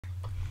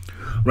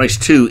Race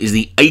 2 is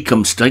the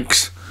Acomb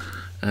Stakes,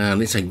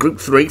 and it's a Group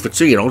 3 for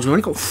 2-year-olds. We've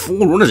only got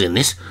 4 runners in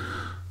this,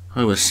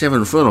 over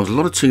 7 furlongs. A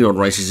lot of 2-year-old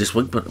races this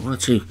week, but 1 or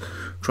 2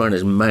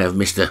 trainers may have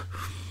missed a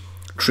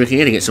trick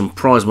here to get some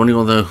prize money,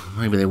 although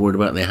maybe they're worried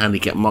about their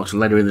handicap marks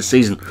later in the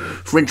season.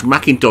 French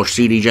Macintosh,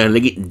 CDJ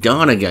Liggett,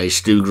 Darnagay,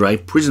 Stu Gray,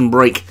 Prison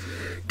Break,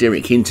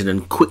 Derek Hinton,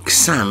 and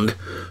Quicksand,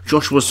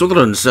 Joshua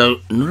Sutherland.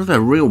 So none of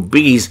the real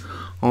biggies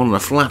on the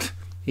flat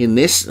in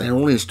this. They're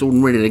all installed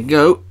and ready to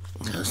go.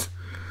 As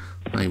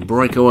they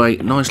break away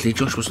nicely.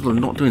 Joshua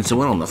Sutherland not doing so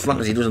well on the flat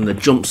as he does on the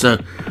jump, so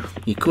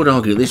you could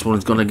argue this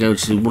one's going to go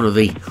to one of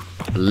the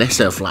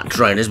lesser flat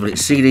trainers, but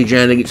it's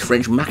CDJ Liggett's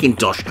French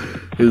Macintosh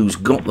who's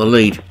got the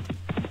lead.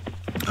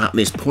 At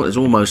this point, there's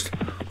almost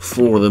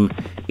 4 of them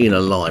in a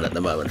line at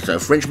the moment. So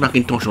French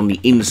Macintosh on the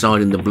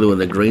inside in the blue and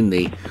the green,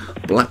 the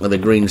black with the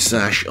green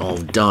sash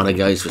of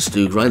Darnagay's for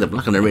Stu Gray, the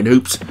black and the red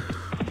hoops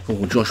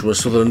for Joshua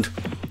Sutherland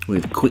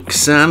with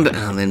Quicksand,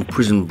 and then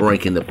Prison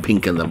Break in the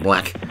pink and the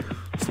black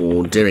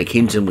for Derek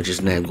Hinton, which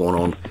has now gone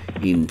on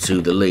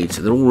into the lead.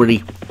 So they're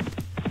already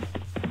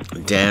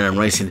down and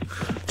racing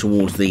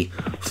towards the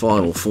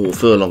final 4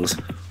 furlongs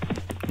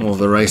of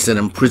the race then,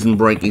 and Prison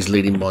Break is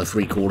leading by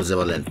 3/4 of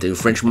a length. To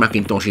French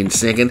Macintosh in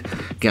second,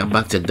 get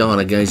back to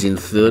Darnagay's in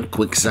third.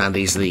 Quicksand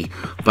is the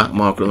back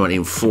marker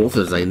in 4th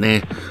as they now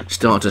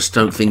start to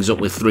stoke things up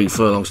with 3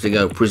 furlongs to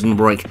go. Prison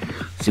Break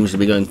seems to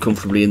be going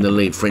comfortably in the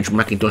lead. French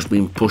Macintosh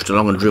being pushed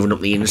along and driven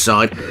up the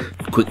inside.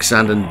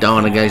 Quicksand and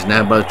Darnagay's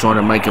now both trying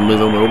to make a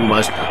move, and we're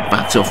almost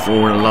back to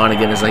 4 in a line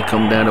again as they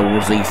come down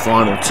towards the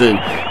final 2.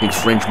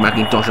 It's French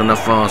Macintosh on the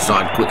far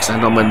side,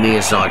 Quicksand on the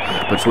near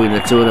side. Between the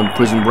 2 of them,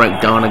 Prison Break,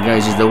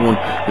 Darnagay's is the one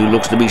who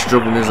looks to be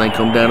struggling as they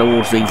come down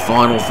towards the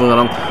final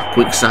furlong.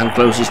 Quicksand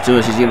closest to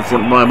us is in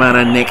front by about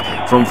a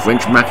neck from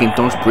French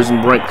Macintosh.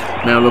 Prison Break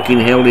now looking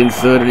held in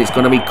third, and it's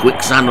going to be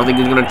Quicksand. I think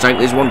he's going to take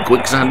this one.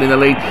 Quicksand in the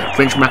lead.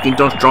 French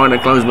Macintosh trying to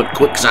close, but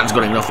Quicksand's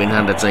got enough in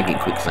hand to take it.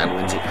 Quicksand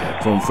wins it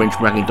from French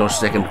Macintosh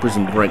second,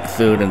 Prison Break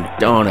third, and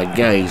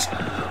Darnagay's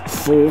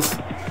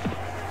 4th.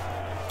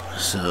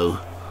 So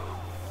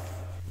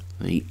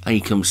the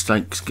Acomb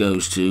Stakes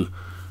goes to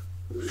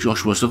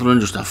Joshua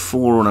Sutherland. Just a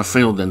 4 on a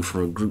field then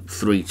for a Group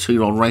 3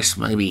 2-year-old race.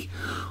 Maybe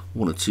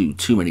 1 or 2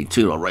 too many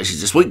 2-year-old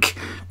races this week.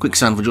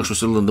 Quicksand for Joshua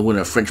Sutherland, the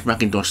winner. French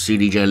Macintosh,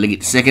 CDJ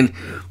Liggett second.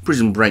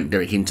 Prison Break,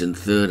 Derek Hinton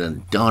third,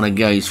 and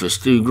Darnagay's for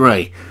Stu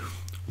Gray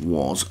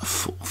was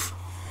 4th.